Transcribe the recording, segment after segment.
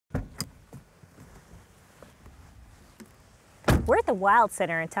We're at the Wild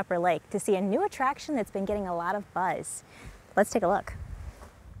Center in Tupper Lake to see a new attraction that's been getting a lot of buzz. Let's take a look.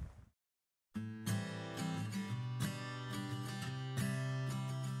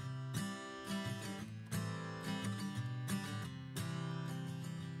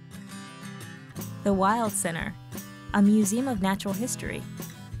 The Wild Center, a museum of natural history.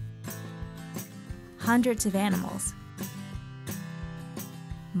 Hundreds of animals,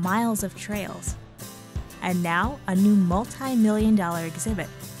 miles of trails, and now a new multi-million-dollar exhibit,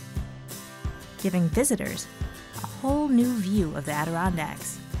 giving visitors a whole new view of the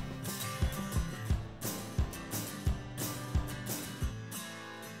Adirondacks.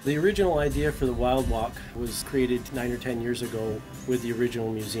 The original idea for the Wild Walk was created 9 or 10 years ago with the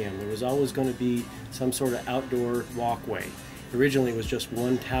original museum. There was always going to be some sort of outdoor walkway. Originally it was just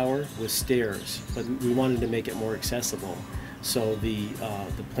one tower with stairs, but we wanted to make it more accessible. So the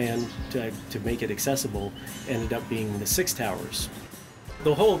plan to make it accessible ended up being the 6 towers.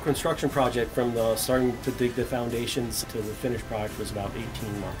 The whole construction project, from the starting to dig the foundations to the finished product, was about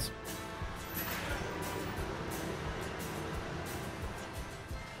 18 months.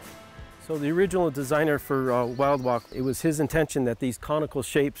 So the original designer for Wild Walk, it was his intention that these conical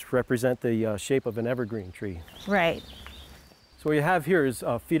shapes represent the shape of an evergreen tree. Right. So what you have here is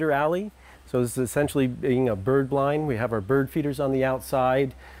a feeder alley. So this is essentially being a bird blind. We have our bird feeders on the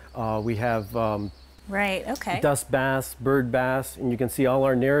outside. We have right, okay. dust bass, bird bass, and you can see all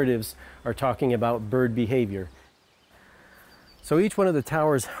our narratives are talking about bird behavior. So each one of the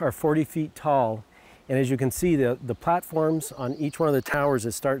towers are 40 feet tall. And as you can see, the platforms on each one of the towers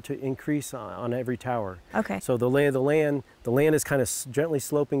is start to increase on every tower. Okay. So the lay of the land is kind of gently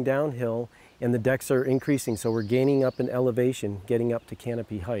sloping downhill, and the decks are increasing. So we're gaining up in elevation, getting up to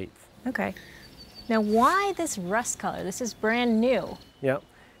canopy height. Okay. Now why this rust color? This is brand new. Yeah,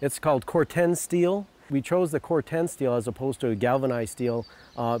 it's called Corten steel. We chose the Corten steel as opposed to a galvanized steel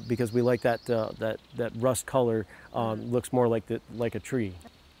because we like that rust color. Looks more like a tree.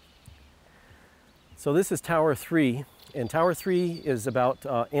 So this is Tower 3, and Tower 3 is about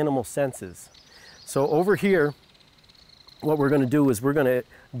animal senses. So over here, what we're going to do is we're going to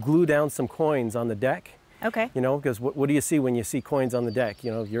glue down some coins on the deck. Okay. You know, because what do you see when you see coins on the deck?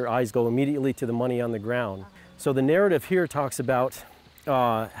 You know, your eyes go immediately to the money on the ground. So the narrative here talks about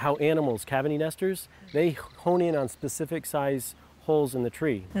how animals, cavity nesters, they hone in on specific size holes in the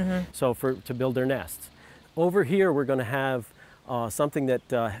tree, so to build their nests. Over here, we're going to have something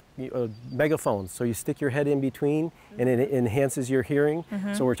that megaphones. So you stick your head in between, and it enhances your hearing.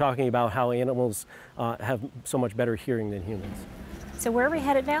 So we're talking about how animals have so much better hearing than humans. So where are we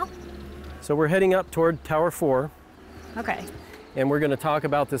headed now? So we're heading up toward Tower 4. Okay. And we're going to talk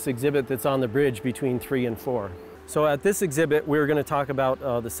about this exhibit that's on the bridge between 3 and 4. So at this exhibit, we're going to talk about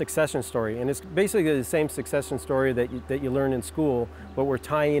the succession story. And it's basically the same succession story that you learn in school, but we're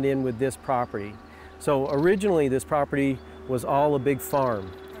tying it in with this property. So originally, this property was all a big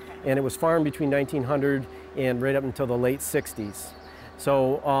farm. And it was farmed between 1900 and right up until the late 60s.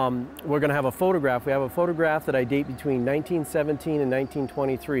 So we're going to have a photograph. We have a photograph that I date between 1917 and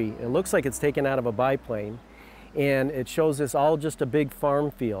 1923. It looks like it's taken out of a biplane. And it shows this all just a big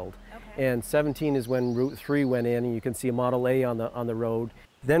farm field. Okay. And 17 is when Route 3 went in, and you can see a Model A on the road.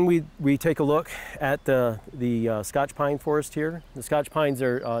 Then we take a look at the Scotch pine forest here. The Scotch pines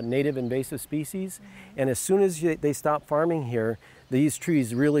are native invasive species, and as soon as they stop farming here, these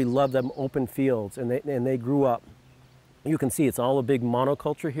trees really love them open fields, and they grew up. You can see it's all a big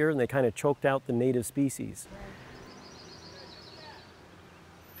monoculture here, and they kind of choked out the native species.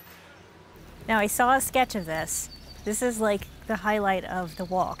 Now I saw a sketch of this. This is like the highlight of the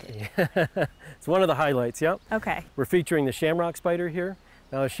walk. It's one of the highlights, yep. Okay. We're featuring the shamrock spider here.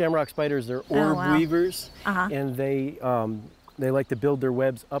 Now, the shamrock spiders, they're orb weavers, and they like to build their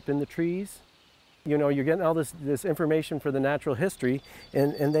webs up in the trees. You know, you're getting all this information for the natural history,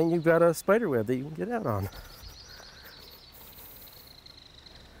 and then you've got a spider web that you can get out on.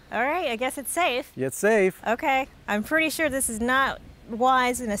 All right, I guess it's safe. It's safe. Okay. I'm pretty sure this is not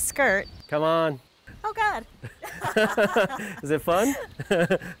wise in a skirt. Come on. Oh, God. Is it fun?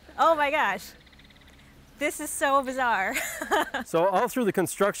 Oh, my gosh. This is so bizarre. So all through the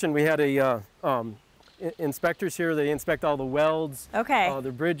construction, we had inspectors here. They inspect all the welds,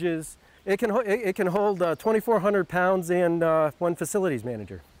 the bridges. It can hold 2,400 pounds and one facilities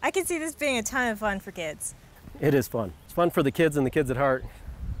manager. I can see this being a ton of fun for kids. It is fun. It's fun for the kids and the kids at heart.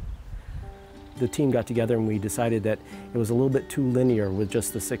 The team got together and we decided that it was a little bit too linear with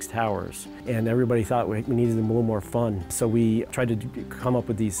just the 6 towers. And everybody thought we needed them a little more fun. So we tried to come up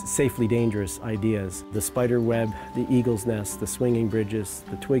with these safely dangerous ideas. The spider web, the eagle's nest, the swinging bridges,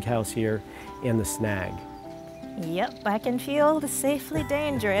 the twig house here, and the snag. Yep, I can feel the safely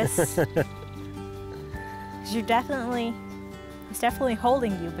dangerous. 'Cause it's definitely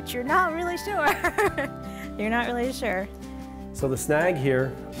holding you, but you're not really sure. You're not really sure. So the snag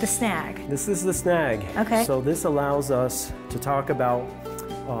here. The snag. This is the snag. Okay. So this allows us to talk about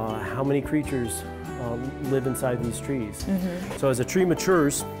how many creatures live inside these trees. So as a tree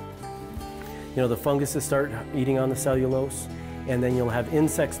matures, you know, the funguses start eating on the cellulose, and then you'll have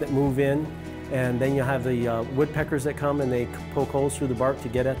insects that move in, and then you'll have the woodpeckers that come and they poke holes through the bark to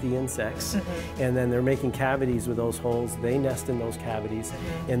get at the insects. And then they're making cavities with those holes. They nest in those cavities.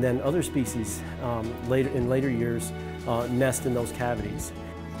 And then other species in later years nest in those cavities.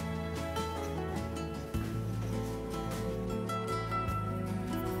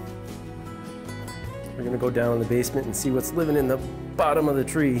 We're gonna go down in the basement and see what's living in the bottom of the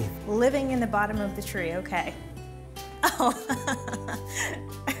tree. Living in the bottom of the tree, okay. Oh.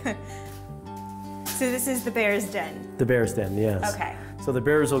 So this is the bear's den? The bear's den, yes. Okay. So the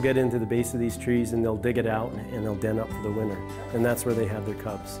bears will get into the base of these trees and they'll dig it out and they'll den up for the winter. And that's where they have their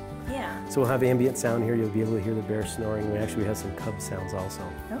cubs. Yeah. So we'll have ambient sound here. You'll be able to hear the bear snoring. We actually have some cub sounds also.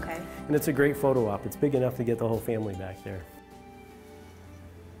 Okay. And it's a great photo op. It's big enough to get the whole family back there.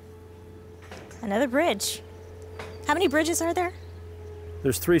 Another bridge. How many bridges are there?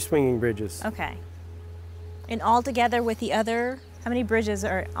 There's 3 swinging bridges. Okay. And all together with the other, how many bridges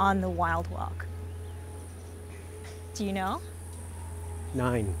are on the Wild Walk? Do you know?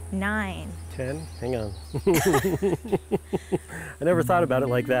 9. 9. 10? Hang on. I never thought about it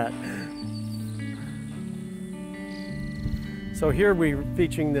like that. So here we're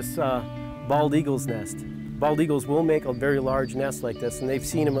featuring this bald eagle's nest. Bald eagles will make a very large nest like this, and they've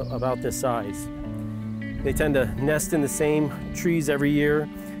seen them about this size. They tend to nest in the same trees every year,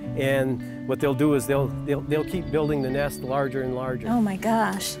 and what they'll do is they'll keep building the nest larger and larger. Oh my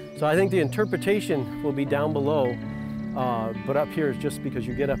gosh. So I think the interpretation will be down below, but up here is just because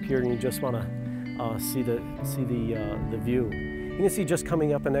you get up here and you just want to see the view. You can see just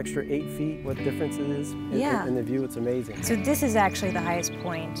coming up an extra 8 feet what difference it is in the view. It's amazing. So this is actually the highest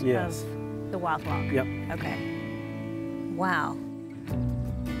point Yes. of the Wild Walk? Yep. Okay. Wow.